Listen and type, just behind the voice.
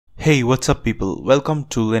Hey, what's up people, welcome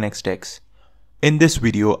to Linux Techs. In this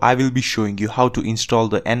video I will be showing you how to install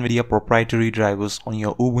the Nvidia proprietary drivers on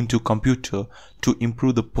your Ubuntu computer to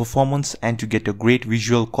improve the performance and to get a great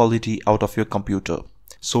visual quality out of your computer.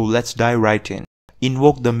 So let's dive right in.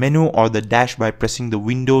 Invoke the menu or the dash by pressing the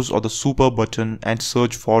Windows or the Super button and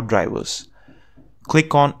search for drivers.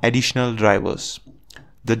 Click on additional drivers.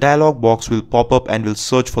 The dialog box will pop up and will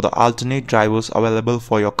search for the alternate drivers available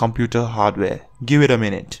for your computer hardware. Give it a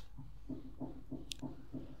minute.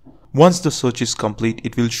 Once the search is complete,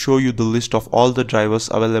 it will show you the list of all the drivers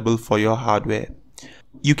available for your hardware.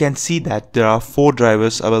 You can see that there are 4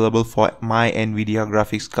 drivers available for my Nvidia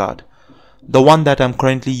graphics card. The one that I'm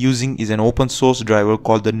currently using is an open source driver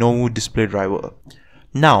called the NOVU display driver.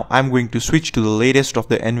 Now I'm going to switch to the latest of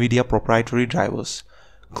the Nvidia proprietary drivers.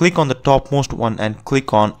 Click on the topmost one and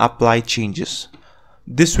click on Apply Changes.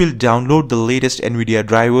 This will download the latest Nvidia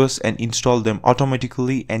drivers and install them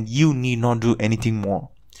automatically, and you need not do anything more.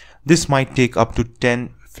 This might take up to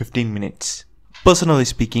 10-15 minutes. Personally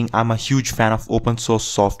speaking, I'm a huge fan of open source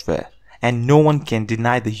software, and no one can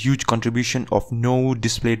deny the huge contribution of NOVU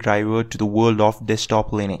display driver to the world of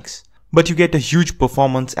desktop Linux. But you get a huge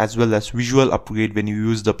performance as well as visual upgrade when you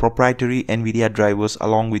use the proprietary Nvidia drivers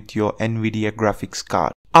along with your Nvidia graphics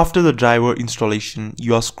card. After the driver installation,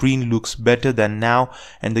 your screen looks better than now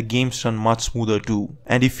and the games run much smoother too.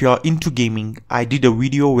 And if you are into gaming, I did a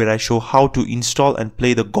video where I show how to install and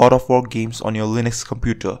play the God of War games on your Linux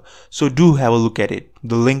computer. So do have a look at it.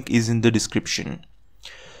 The link is in the description.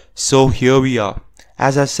 So here we are.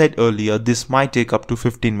 As I said earlier, this might take up to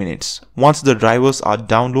 15 minutes. Once the drivers are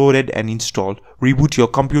downloaded and installed, reboot your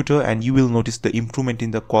computer and you will notice the improvement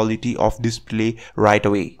in the quality of display right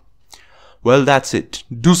away. Well, that's it.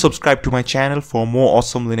 Do subscribe to my channel for more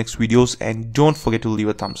awesome Linux videos and don't forget to leave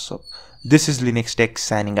a thumbs up. This is Linux Tech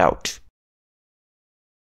signing out.